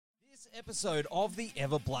Episode of the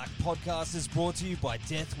Ever Black podcast is brought to you by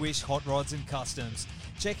Death Wish Hot Rods and Customs.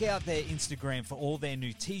 Check out their Instagram for all their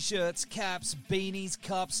new t-shirts, caps, beanies,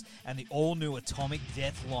 cups, and the all-new Atomic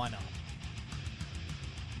Death lineup.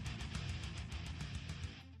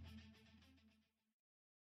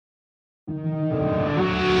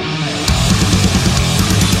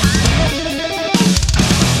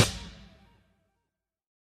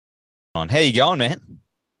 How you going, man?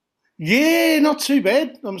 Yeah, not too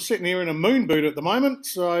bad. I'm sitting here in a moon boot at the moment.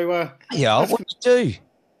 So Yeah, what do you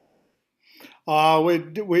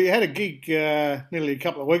do? we had a gig nearly a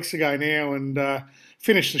couple of weeks ago now, and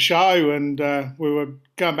finished the show, and we were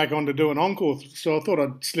going back on to do an encore. So I thought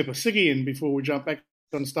I'd slip a ciggy in before we jump back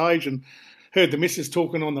on stage, and heard the missus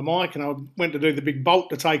talking on the mic, and I went to do the big bolt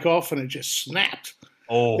to take off, and it just snapped.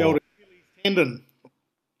 Oh, The old Achilles tendon.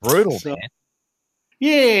 brutal, So- man.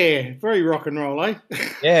 Yeah, very rock and roll, eh?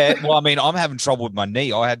 Yeah, well, I mean, I'm having trouble with my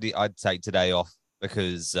knee. I'd take today off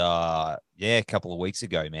because, a couple of weeks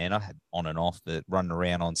ago, man, I had on and off the running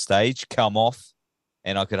around on stage, come off,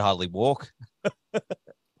 and I could hardly walk.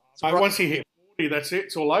 Once you hit 40, that's it.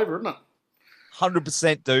 It's all over, isn't it?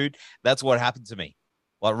 100%, dude. That's what happened to me.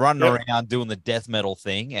 Like running Yep. around doing the death metal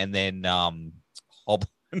thing, and then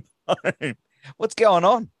hobbling home. What's going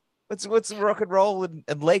on? What's rock and roll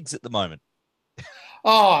and legs at the moment?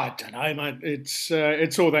 Oh, I don't know, mate.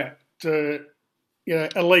 It's all that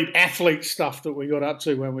elite athlete stuff that we got up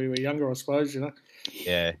to when we were younger, I suppose.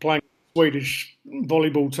 Yeah, Playing Swedish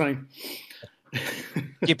volleyball team.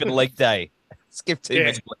 skipping leg day. Skip 2 Yeah.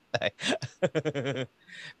 minutes leg day.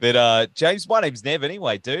 But James, my name's Nev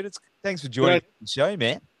anyway, dude. Thanks for joining the show,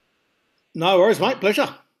 man. No worries, mate. Pleasure.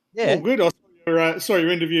 Yeah. All good. I saw your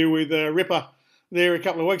interview with Ripper there a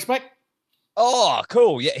couple of weeks back. Oh,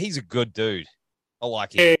 cool. Yeah, he's a good dude. I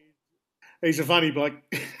like him. Yeah, he's a funny bloke.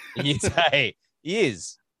 He is. Hey, he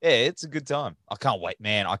is. Yeah, it's a good time. I can't wait,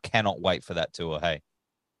 man. I cannot wait for that tour. Hey.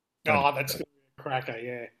 Oh, that's gonna be a cracker.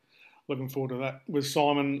 Yeah, looking forward to that with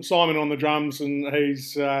Simon. Simon on the drums, and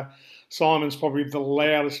Simon's probably the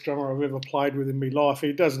loudest drummer I've ever played with in my life.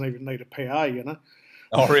 He doesn't even need a PA,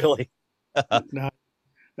 Oh, really? No,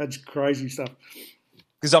 that's crazy stuff.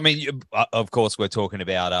 Because I mean, of course, we're talking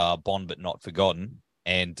about Bond, but not forgotten.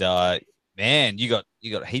 And man, you got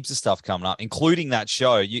heaps of stuff coming up, including that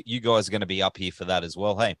show. You guys are going to be up here for that as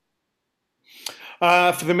well. Hey.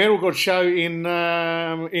 For the Metal God show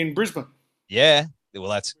in Brisbane. Yeah. Well,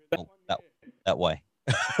 that's that way.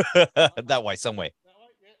 That way somewhere.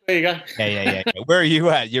 There you go. Yeah. Where are you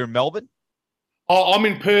at? You're in Melbourne? Oh, I'm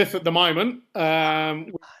in Perth at the moment. I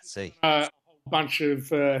see. A whole bunch of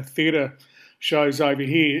theatre shows over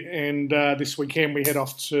here, and this weekend we head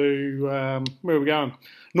off to where are we going?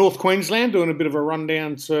 North Queensland, doing a bit of a run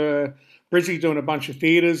down to Brizzy, doing a bunch of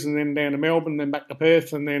theatres, and then down to Melbourne, then back to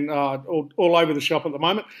Perth, and then all over the shop at the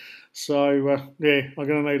moment. So I'm going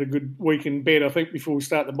to need a good week in bed, I think, before we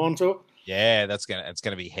start the Bond tour. Yeah, it's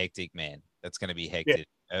gonna be hectic, man. That's gonna be hectic.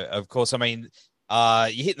 Yeah. Of course, I mean,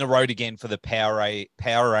 you're hitting the road again for the Powerage.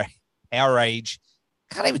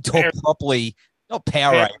 Can't even talk properly. Not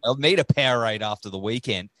Powerade. I'll need a Powerade after the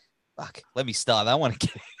weekend. Fuck, let me start that one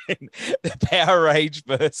again. The Powerage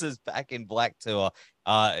versus Back in Black tour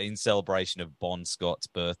in celebration of Bon Scott's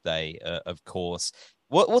birthday, of course.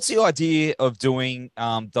 What's the idea of doing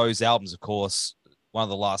those albums? Of course, one of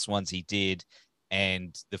the last ones he did,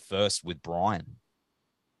 and the first with Brian.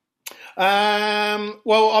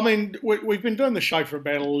 Well, I mean, we've been doing the show for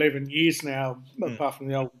about 11 years now, apart from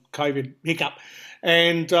the old COVID hiccup.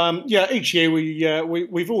 And each year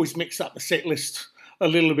we've always mixed up the set list a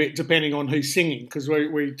little bit depending on who's singing, because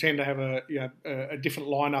we tend to have a different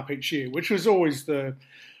lineup each year, which was always the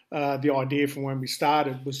idea from when we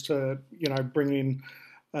started, was to bring in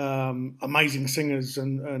amazing singers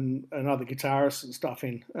and other guitarists and stuff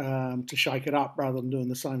in to shake it up rather than doing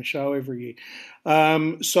the same show every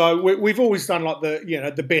year. So we've always done like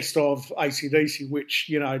the best of AC/DC, which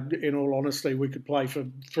in all honesty we could play for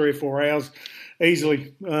 3 or 4 hours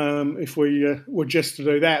easily if we were just to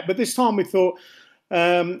do that. But this time we thought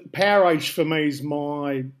Powerage for me is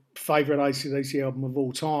my favourite AC/DC album of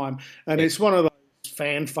all time, and it's one of those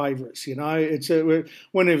fan favourites, It's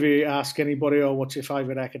whenever you ask anybody, what's your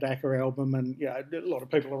favourite Akadaka album, and a lot of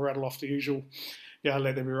people will rattle off the usual,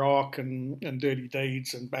 Let There Be Rock and Dirty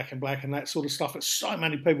Deeds and Back in Black and that sort of stuff. But so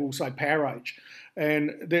many people will say Powerage,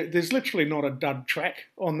 and there's literally not a dud track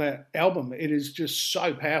on that album. It is just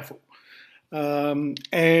so powerful,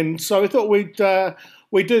 and so I thought we'd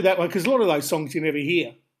do that one, because a lot of those songs you never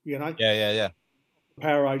hear, Yeah.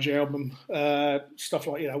 Powerage album, stuff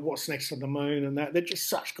like What's Next on the Moon and that. They're just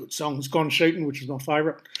such good songs. Gone Shooting, which is my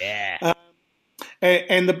favourite. Yeah.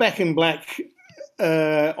 And the Back in Black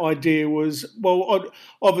idea was, well,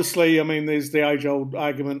 obviously, I mean, there's the age-old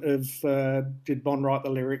argument of did Bon write the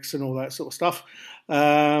lyrics and all that sort of stuff,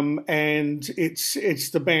 and it's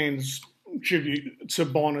the band's tribute to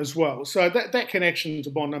Bon as well. So that connection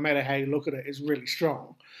to Bon, no matter how you look at it, is really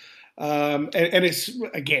strong. And it's,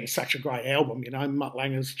 again, such a great album. You know, Mutt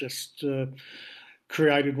Langer's just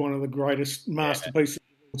created one of the greatest masterpieces of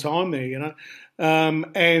all time there, you know.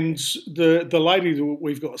 And the lady that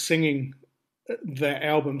we've got singing that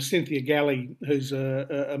album, Cynthia Galley, who's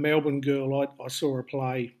a Melbourne girl, I saw her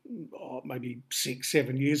play maybe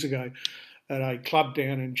 6-7 years ago at a club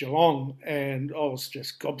down in Geelong, and I was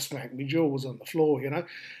just gobsmacked. My jaw was on the floor, you know.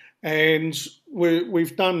 And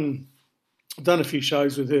we've done a few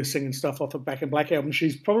shows with her singing stuff off the Back in Black album.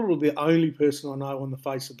 She's probably the only person I know on the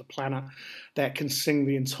face of the planet that can sing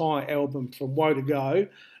the entire album from woe to go,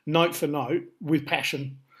 note for note, with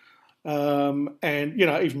passion. And, you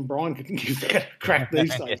know, even Brian can give that a crack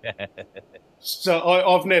these days. So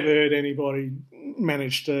I've never heard anybody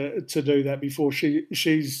manage to do that before.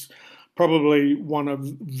 She's probably one of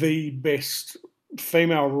the best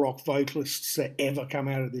female rock vocalists that ever come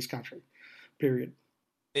out of this country, period.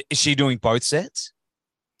 Is she doing both sets?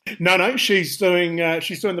 No, she's doing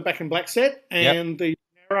the Back in Black set, and the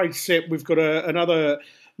Narrow set. We've got another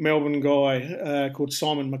Melbourne guy called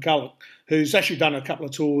Simon McCulloch, who's actually done a couple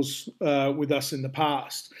of tours with us in the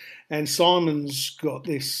past. And Simon's got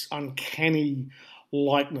this uncanny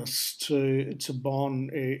likeness to Bon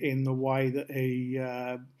in the way that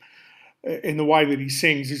he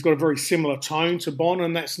sings. He's got a very similar tone to Bon,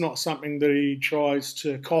 and that's not something that he tries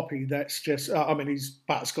to copy. That's just, I mean, he's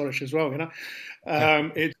part Scottish as well, you know.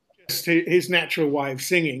 It's just his natural way of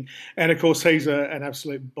singing. And, of course, he's an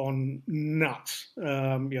absolute Bon nut. You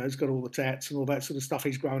know, he's got all the tats and all that sort of stuff.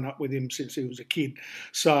 He's grown up with him since he was a kid.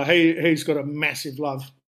 So he's got a massive love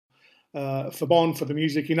for Bon, for the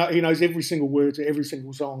music. He knows every single word to every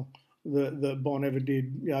single song that Bon ever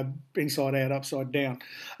did, you know, inside out, upside down.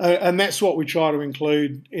 And that's what we try to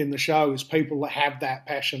include in the show, is people that have that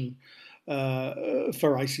passion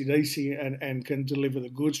for AC/DC and can deliver the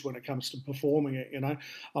goods when it comes to performing it, you know.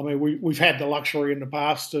 I mean, we've had the luxury in the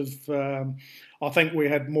past of, I think we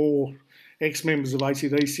had more ex-members of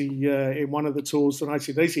AC/DC in one of the tours than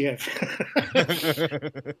AC/DC have.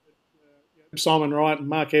 Simon Wright and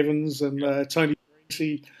Mark Evans and Tony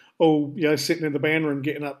Parisi, all, you know, sitting in the band room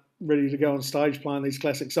getting up ready to go on stage playing these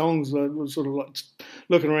classic songs. I was sort of like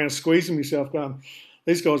looking around, squeezing myself, going,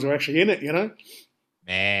 these guys are actually in it, you know?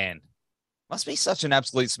 Man, must be such an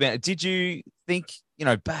absolute span. Did you think, you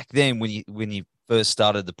know, back then when you first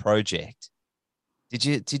started the project, did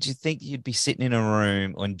you think you'd be sitting in a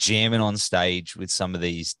room and jamming on stage with some of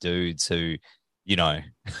these dudes who, you know,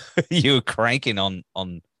 you were cranking on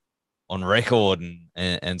record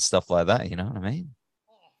and stuff like that? You know what I mean?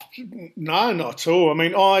 No, not at all. I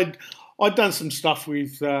mean, I'd done some stuff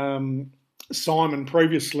with Simon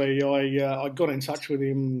previously. I got in touch with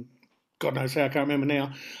him, God knows how, I can't remember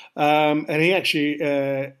now. And he actually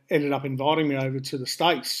ended up inviting me over to the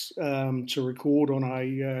States to record on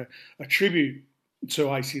a tribute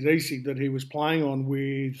to AC/DC that he was playing on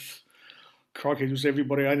with, crikey, it was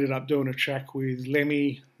everybody. I ended up doing a track with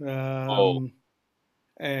Lemmy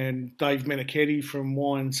and Dave Meniketti from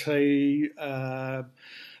Y&T,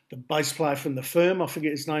 the bass player from The Firm, I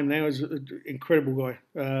forget his name now, is an incredible guy.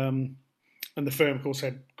 And The Firm, of course,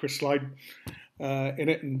 had Chris Slade in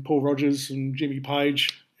it, and Paul Rogers and Jimmy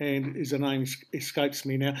Page, and his name escapes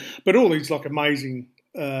me now. But all these like amazing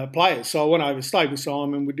players. So I went over, stayed with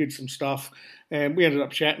Simon, we did some stuff, and we ended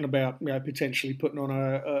up chatting about, you know, potentially putting on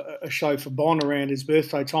a show for Bon around his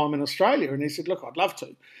birthday time in Australia. And he said, look, I'd love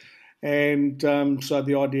to. And so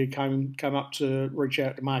the idea came up to reach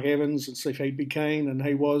out to Mark Evans and see if he'd be keen, and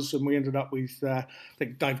he was. And we ended up with, I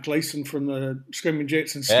think, Dave Gleeson from the Screaming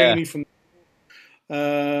Jets and Skinny from,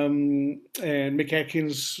 and Mick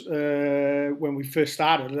Atkins when we first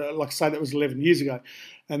started. Like I say, that was 11 years ago,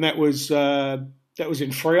 and that was in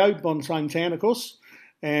Freo, Bon's hometown, of course.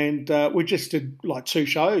 And we just did like 2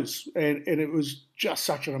 shows, and it was just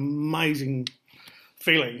such an amazing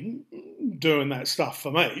feeling doing that stuff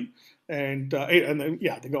for me. And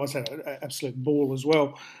the guys had an absolute ball as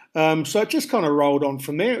well. So it just kind of rolled on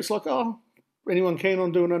from there. It's like, oh, anyone keen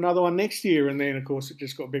on doing another one next year? And then, of course, it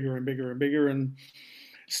just got bigger and bigger and bigger, and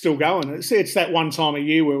still going. It's that one time a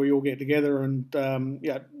year where we all get together and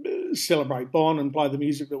celebrate Bon and play the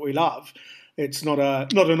music that we love. It's not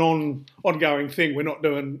an ongoing thing. We're not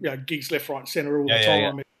doing, you know, gigs left, right, and centre all the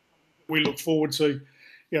time. Yeah. We look forward to,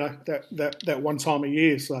 you know, that one time a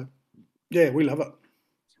year. So yeah, we love it.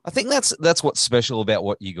 I think that's what's special about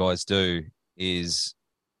what you guys do is,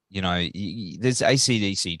 there's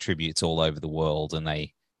AC/DC tributes all over the world, and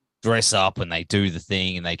they dress up and they do the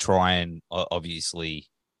thing, and they try and obviously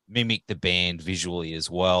mimic the band visually as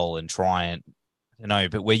well, and try and,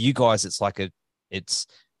 but where you guys, it's like it's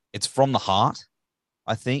it's from the heart,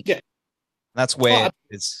 I think. Yeah. That's where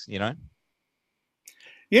it's.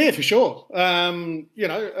 Yeah, for sure.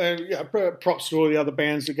 Props to all the other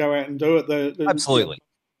bands that go out and do it. Absolutely,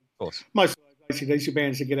 of course. Most of those AC/DC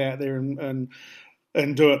bands that get out there and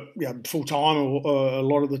do it full time or a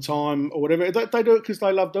lot of the time or whatever, they do it because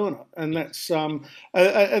they love doing it, and that's an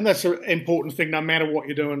important thing. No matter what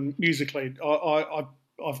you're doing musically,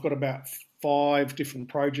 I've got about 5 different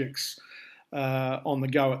projects on the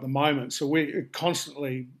go at the moment. So we're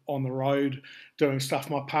constantly on the road doing stuff.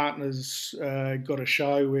 My partner's got a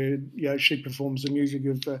show where she performs the music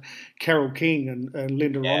of Carole King and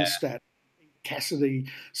Linda Ronstadt, Cassidy.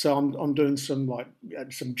 So I'm doing some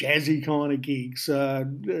some jazzy kind of gigs.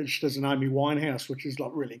 She does an Amy Winehouse, which is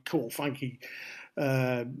like really cool, funky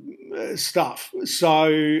stuff.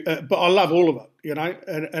 So, but I love all of it,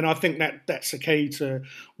 and I think that's the key to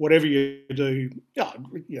whatever you do.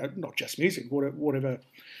 Not just music, whatever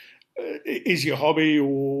is your hobby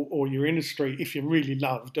or your industry. If you really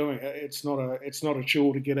love doing it, it's not a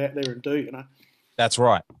chore to get out there and do. That's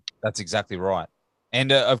right. That's exactly right.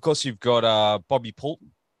 And of course, you've got Bobby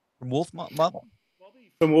Poulton from Wolfmother.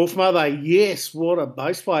 From Wolfmother, yes, what a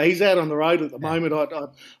bass player. He's out on the road at the moment. I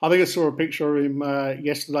think I saw a picture of him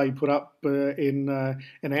yesterday. He put up in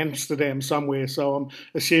Amsterdam somewhere. So I'm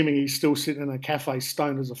assuming he's still sitting in a cafe,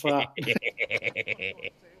 stoned as a fart.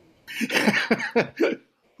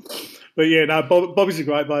 But yeah, no, Bobby's a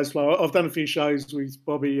great bass player. I've done a few shows with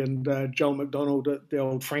Bobby and Joel McDonald at the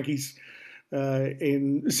old Frankie's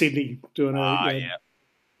in Sydney, doing a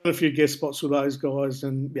few guest spots with those guys,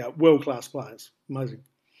 and world class players, amazing.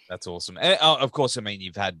 That's awesome. And of course, I mean,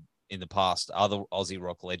 you've had in the past other Aussie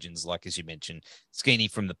rock legends, like as you mentioned, Skeeny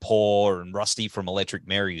from The Paw and Rusty from Electric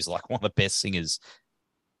Mary, who's like one of the best singers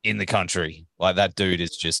in the country. Like that dude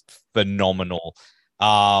is just phenomenal.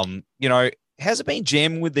 Has it been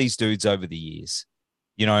jamming with these dudes over the years?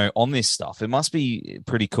 On this stuff, it must be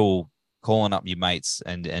pretty cool calling up your mates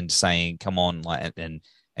and saying, "Come on," like and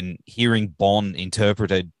hearing Bon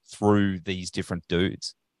interpreted through these different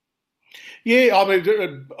dudes. Yeah, I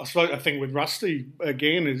mean, I think with Rusty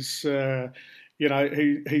again is,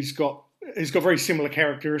 he's got very similar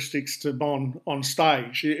characteristics to Bon on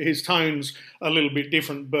stage. His tone's a little bit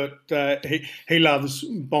different, but he loves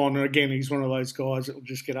Bon. And again, he's one of those guys that will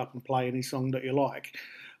just get up and play any song that you like.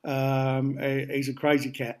 He's a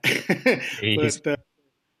crazy cat. But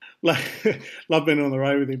love being on the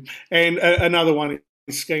road with him. And another one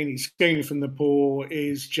is Skeeny. Skeeny from The Paw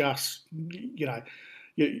is just,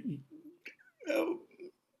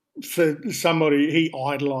 for somebody, he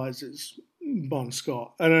idolises Bon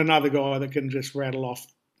Scott, and another guy that can just rattle off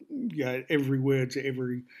every word to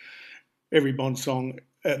every Bon song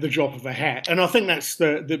at the drop of a hat. And I think that's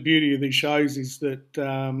the beauty of these shows, is that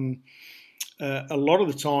a lot of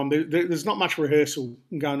the time there's not much rehearsal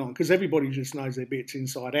going on, because everybody just knows their bits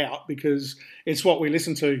inside out, because it's what we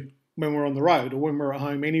listen to when we're on the road or when we're at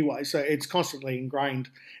home anyway. So it's constantly ingrained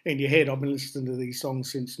in your head. I've been listening to these songs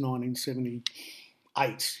since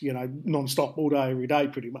 1978, non-stop all day, every day,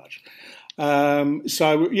 pretty much.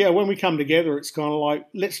 So when we come together, it's kind of like,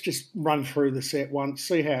 let's just run through the set once,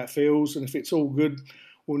 see how it feels, and if it's all good,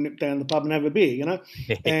 we'll nip down to the pub and have a beer,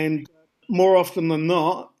 And more often than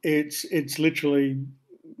not, it's literally,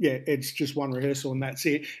 it's just one rehearsal and that's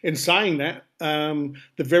it. In saying that, the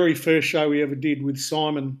very first show we ever did with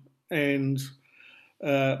Simon and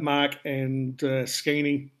Mark and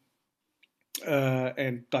Skeeny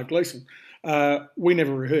and Doug Gleason, we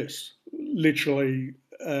never rehearsed. Literally,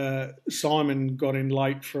 Simon got in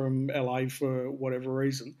late from LA for whatever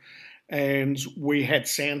reason, and we had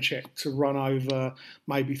sound check to run over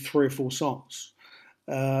maybe 3 or 4 songs.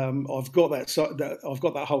 I've got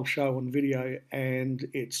that whole show on video, and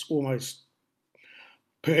it's almost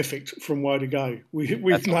perfect from way to go. We've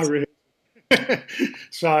no rehearsal.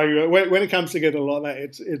 So when it comes together like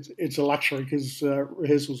that, it's a luxury, because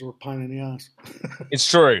rehearsals are a pain in the ass. It's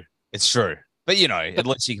true. But at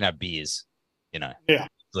least you can have beers. Yeah.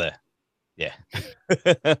 Yeah.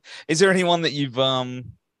 Is there anyone that you've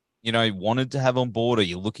wanted to have on board, or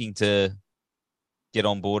you're looking to get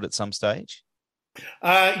on board at some stage?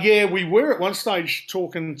 We were at one stage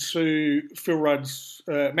talking to Phil Rudd's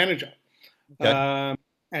manager, and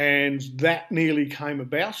that nearly came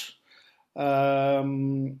about.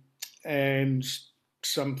 And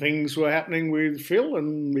some things were happening with Phil,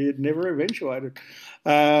 and it never eventuated.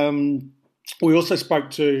 We also spoke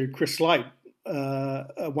to Chris Slade,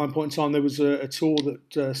 at one point in time there was a tour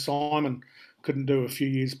that Simon couldn't do a few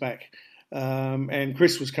years back, and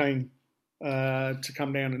Chris was keen to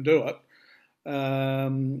come down and do it.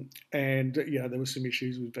 And there was some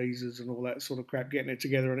issues with visas and all that sort of crap getting it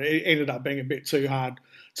together, and it ended up being a bit too hard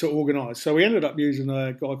to organise. So we ended up using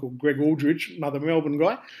a guy called Greg Aldridge, another Melbourne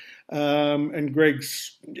guy, and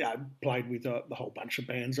Greg's played with a whole bunch of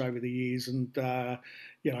bands over the years, and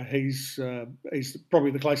he's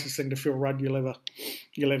probably the closest thing to Phil Rudd you'll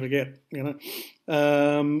ever get,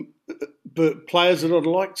 But players that I'd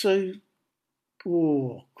like to,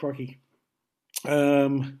 crikey.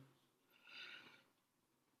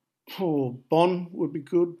 Bon would be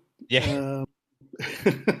good. Yeah.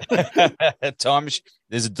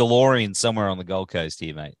 There's a DeLorean somewhere on the Gold Coast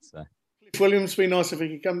here, mate. So Cliff Williams would be nice if he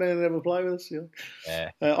could come down and have a play with us.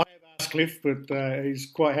 Yeah. I have asked Cliff, but he's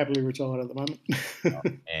quite happily retired at the moment.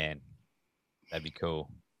 Man, that'd be cool.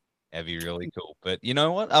 That'd be really cool. But you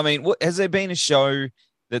know what? I mean, has there been a show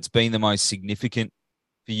that's been the most significant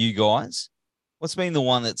for you guys? What's been the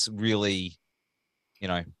one that's really,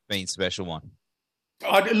 been special one?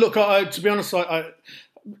 To be honest, I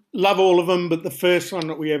love all of them, but the first one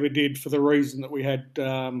that we ever did, for the reason that we had,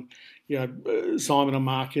 Simon and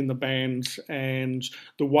Mark in the band, and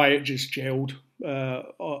the way it just gelled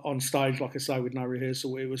on stage, like I say, with no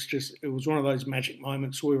rehearsal, it was one of those magic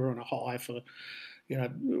moments. We were on a high for,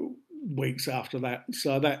 weeks after that.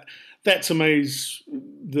 So that to me is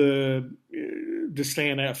the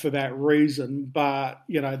standout for that reason. But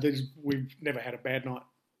we've never had a bad night,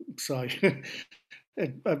 so.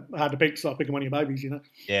 Hard to pick, start picking one of your babies,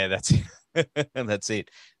 Yeah, that's it. That's it.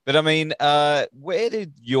 But I mean, where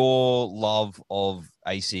did your love of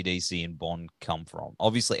AC/DC and Bond come from?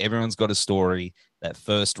 Obviously, everyone's got a story. That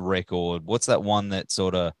first record, what's that one that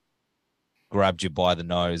sort of grabbed you by the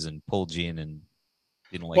nose and pulled you in and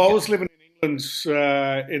didn't let go? I was living in England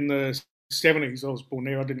in the 70s. I was born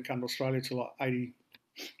there. I didn't come to Australia till like 80,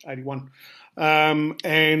 81.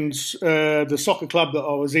 And the soccer club that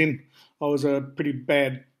I was in, I was a pretty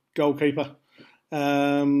bad goalkeeper.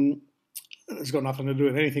 It's got nothing to do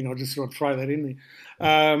with anything. I just thought I'd throw that in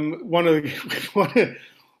there. One of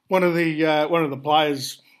the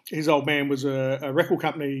players, his old man was a record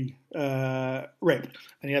company rep,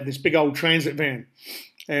 and he had this big old transit van,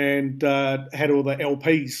 and had all the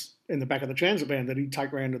LPs in the back of the transit van that he'd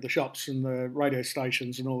take around to the shops and the radio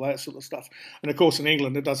stations and all that sort of stuff. And of course, in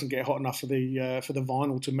England, it doesn't get hot enough for the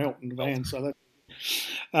vinyl to melt in the van, so that.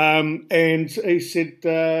 And he said,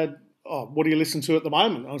 what do you listen to at the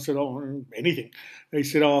moment? I said, anything. He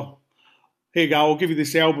said, here you go, I'll give you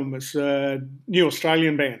this album. It's a new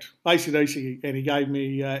Australian band, AC/DC, and he gave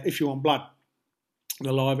me If You Want Blood,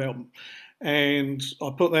 the live album. And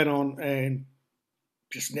I put that on and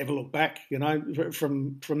just never looked back,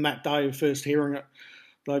 from that day of first hearing it.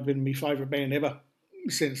 They've been my favourite band ever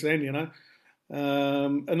since then,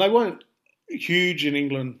 and they weren't huge in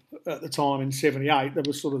England at the time in '78. They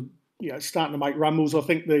were sort of starting to make rumbles. I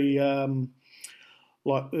think the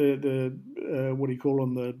what do you call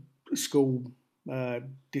them, the school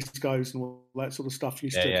discos and all that sort of stuff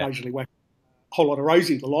used to occasionally whack a whole lot of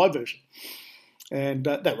Rosie, the live version, and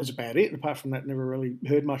that was about it. Apart from that, never really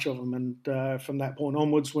heard much of them. And from that point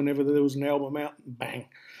onwards, whenever there was an album out, bang,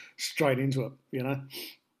 straight into it,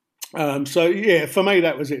 for me,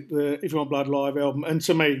 that was it. The If You Want Blood live album, and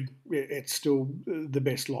to me, it's still the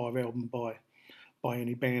best live album by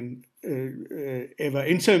any band ever,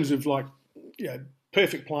 in terms of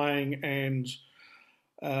perfect playing and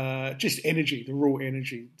just energy, the raw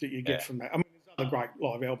energy that you get from that. I mean, there's other great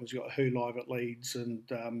live albums. You got Who live at Leeds, and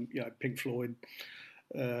Pink Floyd.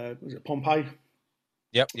 Was it Pompeii?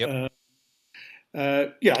 Yep.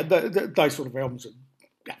 Those sort of albums are.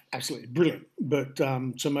 Yeah, absolutely brilliant. But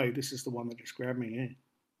to me, this is the one that just grabbed me. Yeah.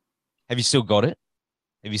 Have you still got it?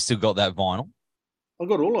 Have you still got that vinyl? I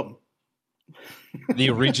got all of them.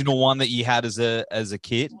 The original one that you had as a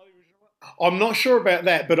kid? I'm not sure about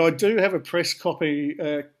that, but I do have a press copy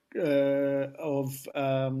or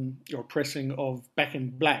pressing of Back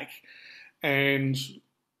in Black, and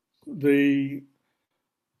the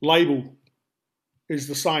label is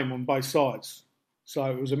the same on both sides. So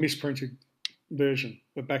it was a misprinted version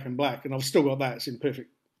of Back in Black, and I've still got that. It's in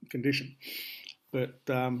perfect condition, but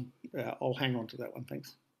I'll hang on to that one.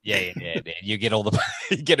 Thanks. Yeah. You get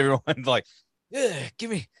you get everyone like,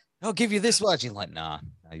 I'll give you this much. You're like, nah,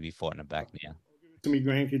 you'll be fighting it back now. To me,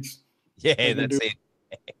 grandkids. Yeah, that's it.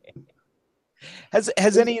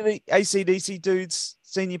 Has any of the AC/DC dudes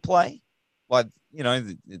seen you play? Like,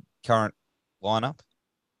 the current lineup?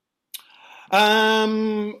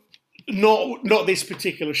 Not this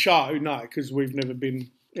particular show, no, because we've never been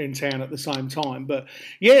in town at the same time. But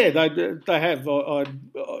yeah, they have. I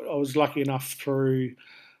was lucky enough through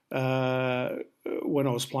when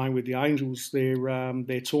I was playing with the Angels,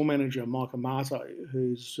 their tour manager Mike Amato,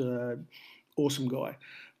 who's awesome guy.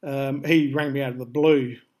 He rang me out of the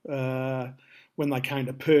blue when they came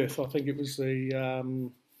to Perth. I think it was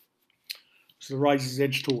the Razor's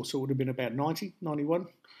Edge tour, so it would have been about 90, 91.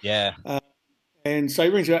 Yeah. And so he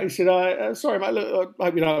rings me out. He said, "Sorry, mate. Look, I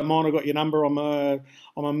hope you don't mind. I got your number. I'm a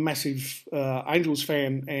massive Angels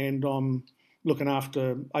fan, and I'm looking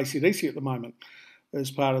after AC/DC at the moment as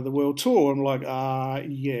part of the world tour." I'm like,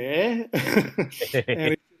 yeah. And he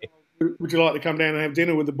said, "Would you like to come down and have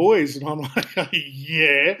dinner with the boys?" And I'm like,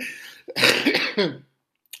 yeah.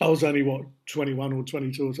 I was only 21 or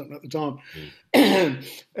 22 or something at the time,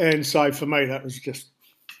 and so for me that was just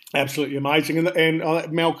absolutely amazing.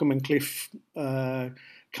 And Malcolm and Cliff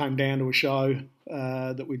came down to a show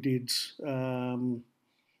that we did.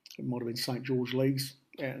 It might have been St George Leagues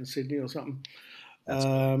out in Sydney or something.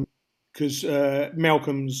 Because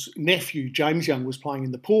Malcolm's nephew, James Young, was playing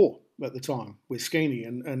in the Poor at the time with Skeeny,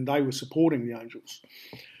 and they were supporting the Angels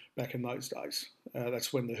back in those days.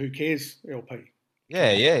 That's when the Who Cares LP.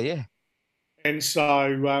 Yeah. And so,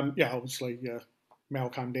 obviously, Mal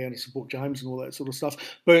came down to support James and all that sort of stuff.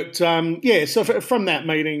 But, so from that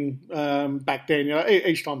meeting back then,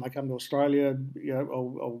 each time they come to Australia,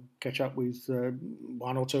 I'll catch up with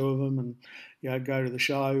one or two of them and, go to the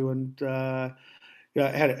show and...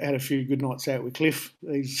 had a few good nights out with Cliff.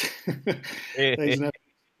 He's an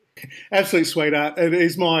absolute sweetheart. And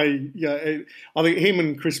he's I think him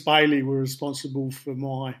and Chris Bailey were responsible for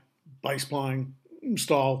my bass playing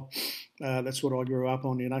style. That's what I grew up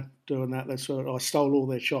on, doing that. That's what I stole all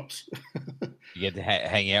their chops. You get to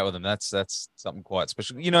hang out with them. That's something quite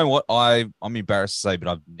special. You know what? I'm embarrassed to say, but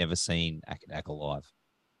I've never seen Akadak live.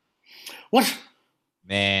 What?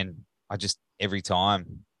 Man, every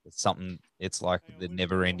time it's something. It's like the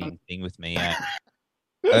never-ending thing with me.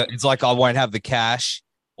 It's like I won't have the cash,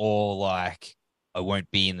 or like I won't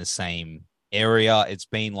be in the same area. It's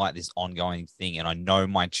been like this ongoing thing, and I know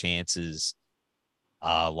my chances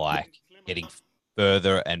are like getting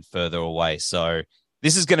further and further away. So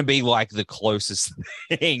this is going to be like the closest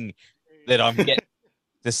thing that I'm getting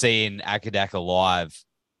to seeing Akadaka live.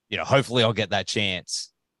 Hopefully I'll get that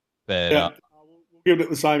chance. But we'll give it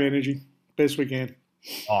the same energy best we can.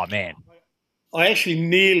 Oh man. I actually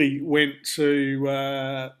nearly went to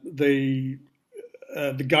the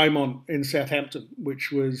Gaumont in Southampton,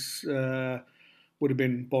 which was would have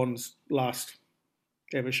been Bond's last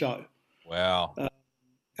ever show. Wow!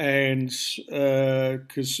 And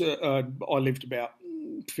because I lived about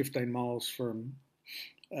 15 miles from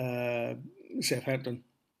Southampton,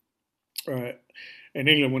 in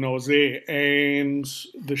England when I was there, and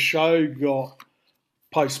the show got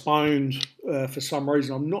postponed for some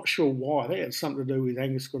reason. I'm not sure why. I think it had something to do with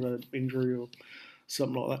Angus got an injury or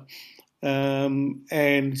something like that.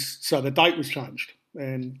 And so the date was changed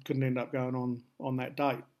and couldn't end up going on that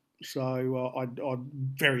date. So I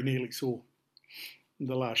very nearly saw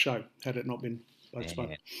the last show had it not been postponed.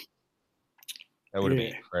 Man. That would have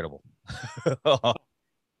been incredible. That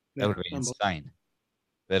would have been insane.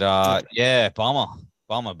 But bummer.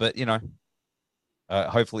 But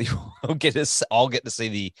hopefully I'll get to see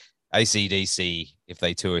the AC/DC if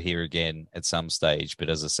they tour here again at some stage. But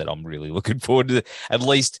as I said, I'm really looking forward to at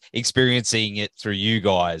least experiencing it through you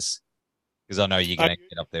guys, because I know you're going to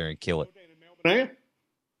get up there and kill it.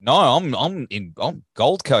 No, I'm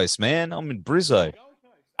Gold Coast, man. I'm in Brizzo.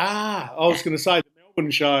 I was going to say the Melbourne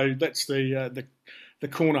show. That's the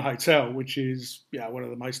Corner Hotel, which is one of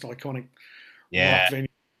the most iconic rock venues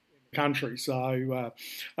country. So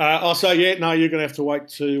I'll say, you're going to have to wait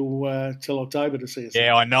till October to see us.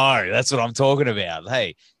 Yeah, I know. That's what I'm talking about.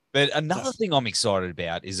 Hey, but another thing I'm excited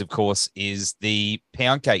about is the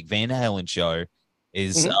Pound Cake Van Halen show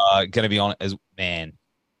is going to be on as man.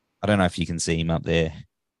 I don't know if you can see him up there.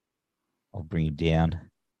 I'll bring him down.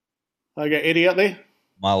 Okay, Eddie up there.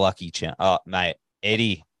 My lucky chance. Oh, mate,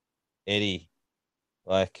 Eddie,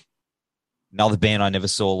 like another band I never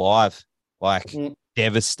saw live. Like.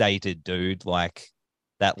 Devastated, dude. Like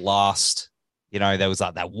that last, there was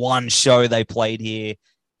like that one show they played here,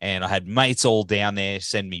 and I had mates all down there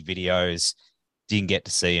send me videos. Didn't get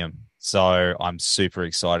to see them, so I'm super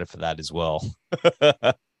excited for that as well.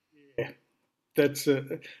 Yeah, that's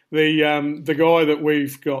the guy that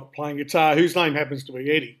we've got playing guitar, whose name happens to be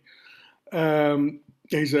Eddie.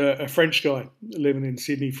 He's a French guy living in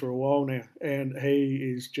Sydney for a while now, and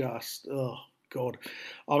he is just God.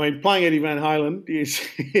 I mean, playing Eddie Van Halen is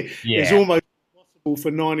almost impossible for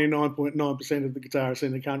 99.9% of the guitarists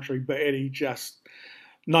in the country, but Eddie just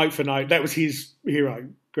note for note, that was his hero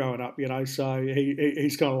growing up, So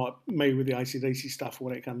he's kind of like me with the AC/DC stuff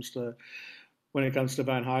when it comes to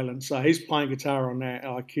Van Halen. So he's playing guitar on that.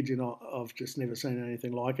 I kid you not, I've just never seen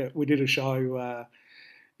anything like it. We did a show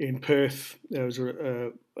in Perth. There was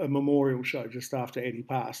a memorial show just after Eddie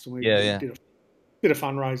passed, and we did a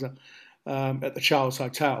fundraiser at the Charles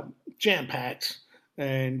Hotel, jam packed.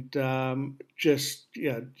 And again,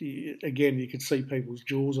 you could see people's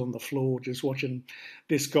jaws on the floor just watching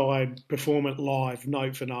this guy perform it live,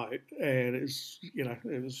 note for note. And it's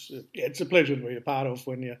a pleasure to be a part of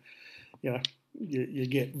when you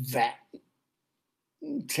get that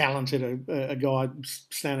talented a guy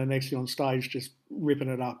standing next to you on stage just ripping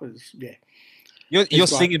it up. You're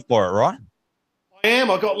singing for it, right? I am.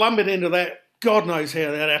 I got lumbered into that. God knows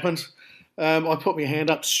how that happened. I put my hand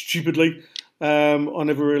up stupidly. I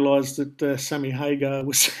never realised that Sammy Hagar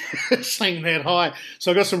was singing that high.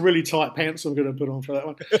 So I got some really tight pants I'm going to put on for that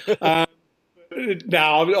one.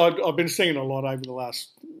 No, I've been singing a lot over the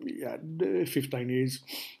last 15 years,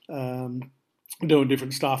 doing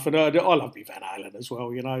different stuff. And I love me Van Halen as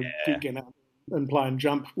well, getting out and playing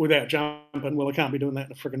jump without jumping. Well, I can't be doing that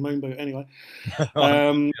in a freaking moon boot anyway.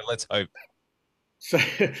 Let's hope. So,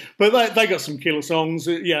 but they got some killer songs.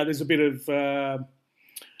 There's a bit of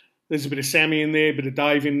Sammy in there, a bit of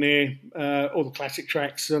Dave in there, all the classic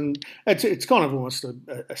tracks, and it's kind of almost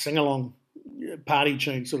a sing along party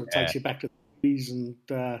tune. Sort of takes you back to the 80s, and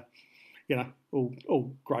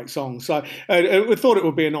all great songs. So we thought it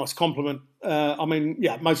would be a nice compliment.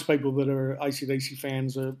 Most people that are AC/DC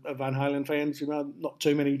fans are Van Halen fans. Not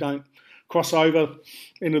too many don't cross over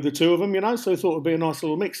into the two of them. So we thought it would be a nice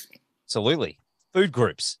little mix. Absolutely. Food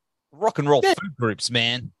groups, rock and roll food groups,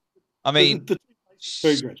 man. I mean, the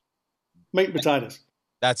food groups, meat and potatoes.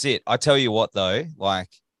 That's it. I tell you what, though, like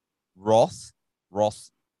Roth,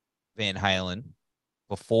 Van Halen,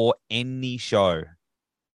 before any show,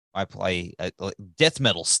 I play death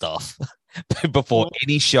metal stuff. Before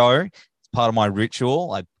any show, it's part of my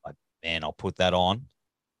ritual. I'll put that on,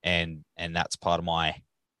 and that's part of my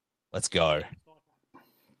let's go.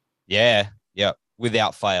 Yeah,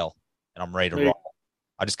 without fail. And I'm ready to roll.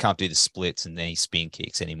 I just can't do the splits and any spin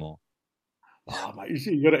kicks anymore. Oh, mate,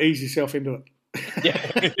 you got to ease yourself into it.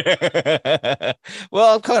 Yeah.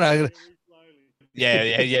 Well, I'm kind of.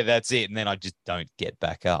 Yeah. That's it. And then I just don't get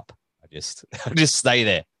back up. I just stay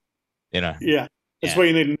there. Yeah, that's why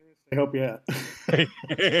you need a nurse to help you out.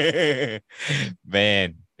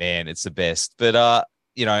 Man, it's the best. But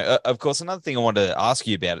of course, another thing I wanted to ask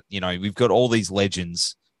you about. We've got all these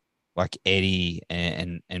legends like Eddie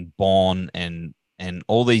and Bon and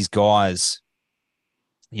all these guys.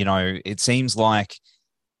 It seems like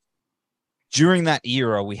during that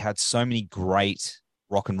era we had so many great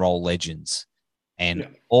rock and roll legends, and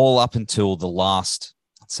all up until the last,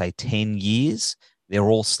 let's say, 10 years, they're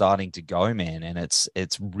all starting to go, man. And it's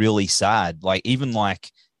really sad. Like even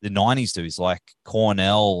like the 90s dudes like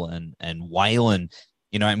Cornell and Waylon,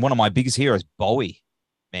 and one of my biggest heroes, Bowie,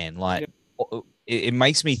 man. Like it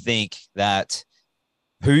makes me think that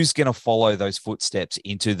who's going to follow those footsteps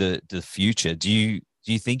into the future? Do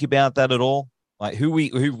you think about that at all? Like who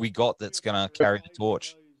we got that's going to carry the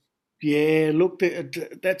torch? Yeah, look,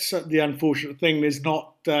 that's the unfortunate thing. There's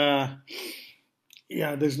not, there's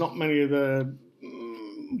not many of the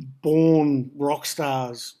born rock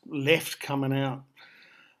stars left coming out.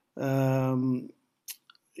 I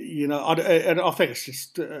think it's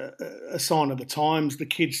just a sign of the times. The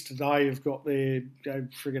kids today have got their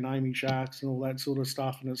friggin' Amy Sharks and all that sort of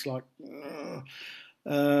stuff, and it's like,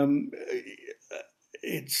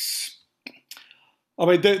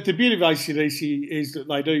 the beauty of AC/DC is that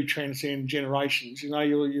they do transcend generations.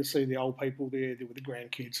 You'll see the old people there with the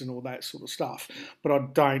grandkids and all that sort of stuff. But I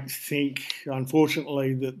don't think,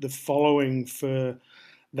 unfortunately, that the following for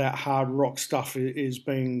that hard rock stuff is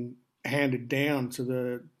being handed down to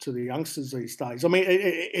the youngsters these days. I mean,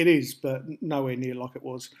 it is, but nowhere near like it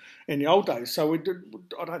was in the old days. So I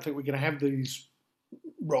don't think we're going to have these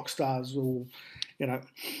rock stars or,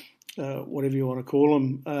 whatever you want to call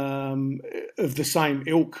them, of the same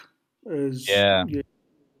ilk as your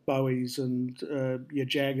Bowies and your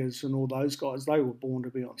Jaggers and all those guys. They were born to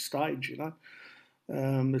be on stage,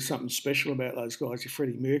 There's something special about those guys, your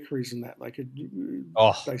Freddie Mercury's and that.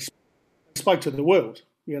 They spoke to the world,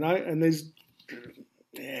 and I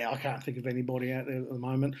can't think of anybody out there at the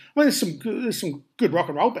moment. I mean, there's some good rock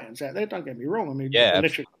and roll bands out there, don't get me wrong. I mean,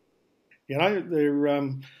 Electric, they're,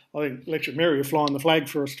 I think Electric Mary are flying the flag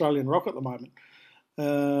for Australian rock at the moment,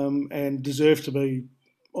 and deserve to be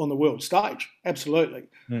on the world stage, absolutely.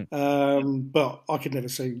 But I could never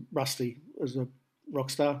see Rusty as a rock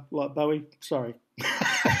star like Bowie. Sorry.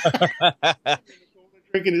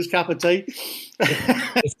 Drinking his cup of tea.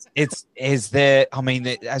 it's is there. I mean,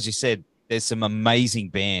 as you said, there's some amazing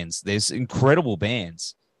bands. There's incredible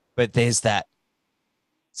bands, but there's that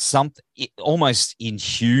something almost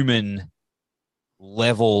inhuman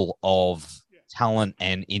level of talent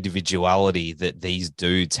and individuality that these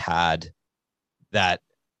dudes had. That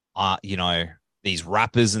are these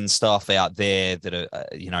rappers and stuff out there that are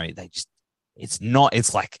they just it's not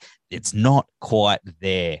quite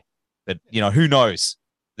there. But who knows?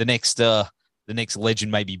 The next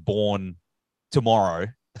legend may be born tomorrow.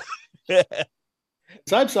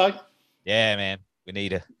 So. Yeah, man. We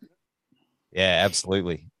need a Yeah,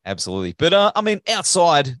 absolutely. Absolutely. But I mean,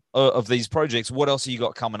 outside of these projects, what else have you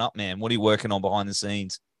got coming up, man? What are you working on behind the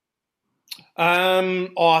scenes? Tons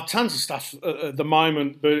of stuff at the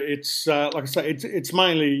moment, but it's like I say, it's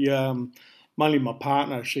mainly my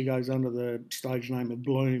partner. She goes under the stage name of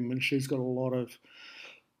Bloom, and she's got a lot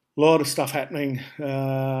of stuff happening.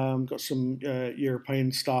 Got some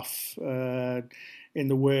European stuff in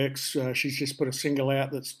the works. She's just put a single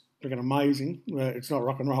out that's freaking amazing. It's not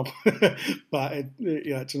rock and roll, but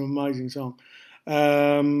it's an amazing song.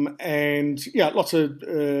 And yeah, lots of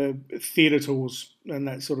theatre tours and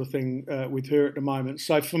that sort of thing with her at the moment.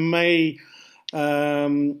 So for me,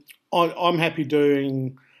 I'm happy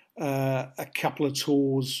doing a couple of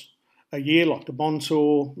tours a year, like the Bond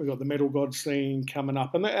tour. We've got the Metal God scene coming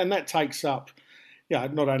up, and that takes up,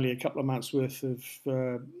 not only a couple of months worth of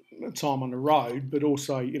time on the road, but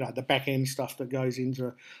also the back end stuff that goes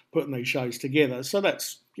into putting these shows together. So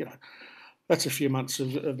that's a few months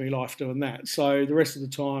of my life doing that. So the rest of the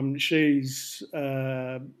time, she's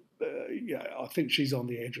I think she's on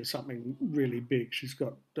the edge of something really big. She's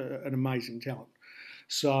got an amazing talent.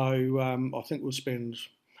 So I think we'll spend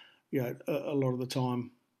a lot of the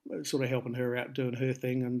time sort of helping her out, doing her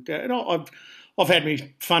thing. And I've had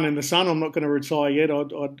me fun in the sun. I'm not going to retire yet. I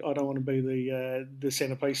don't want to be the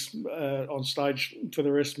centrepiece on stage for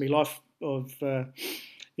the rest of my life. I've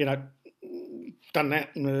done that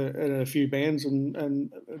in a few bands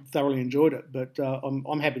and thoroughly enjoyed it. But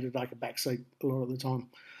I'm happy to take a back seat a lot of the time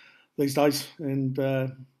these days. And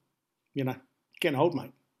getting old,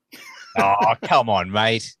 mate. Oh, come on,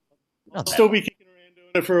 mate. I'll still be kicking around doing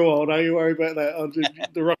it for a while. Don't you worry about that.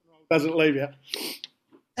 The rock and roll doesn't leave you.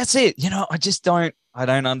 That's it. I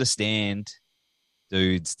don't understand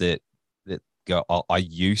dudes that go, I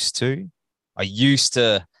used to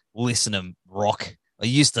listen to rock.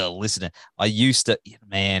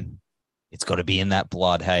 Man, it's got to be in that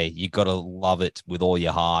blood. Hey, you got to love it with all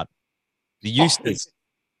your heart. It's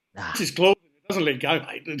just close. It doesn't let go,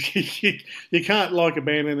 mate. You can't like a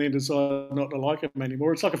band and then decide not to like them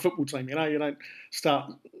anymore. It's like a football team, you don't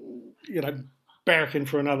start, barracking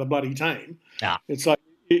for another bloody team. Nah. It's like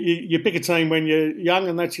you pick a team when you're young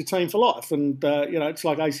and that's your team for life. And, it's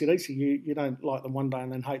like AC/DC. You don't like them one day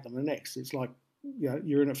and then hate them the next. It's like,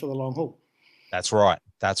 you're in it for the long haul. That's right.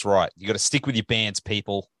 You got to stick with your bands,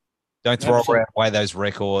 people. Don't throw away those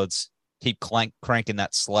records. Keep cranking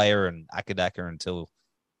that Slayer and Akadaka until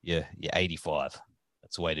you're 85.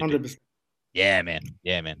 That's the way to 100%. Do it. Yeah, man.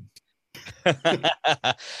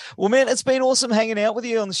 Well, man, it's been awesome hanging out with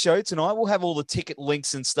you on the show tonight. We'll have all the ticket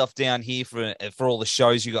links and stuff down here for all the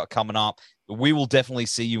shows you got coming up. But we will definitely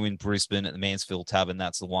see you in Brisbane at the Mansfield Tavern.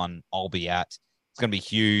 That's the one I'll be at. It's going to be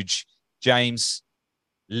huge. James,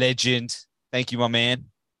 legend. Thank you, my man.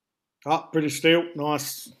 Oh, British Steel.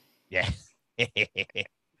 Nice. Yeah.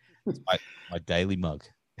 It's my daily mug.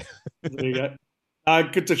 There you go.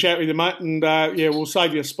 Good to chat with you, mate. And we'll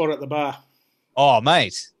save you a spot at the bar. Oh,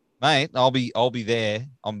 mate, I'll be there.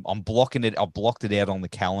 I'm blocking it. I blocked it out on the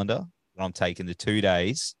calendar. And I'm taking the 2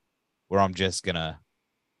 days where I'm just gonna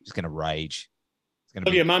rage.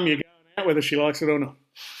 Tell your mum you're going out whether she likes it or not.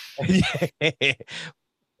 Yeah.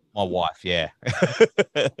 My wife, yeah.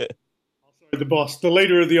 The boss, the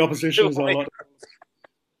leader of the opposition, as I like.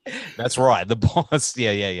 That's right, the boss.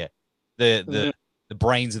 Yeah. The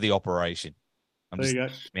brains of the operation. I'm just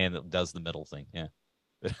the man that does the middle thing. Yeah.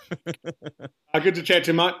 Good to chat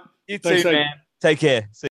to you, mate. You too, man. Take care. See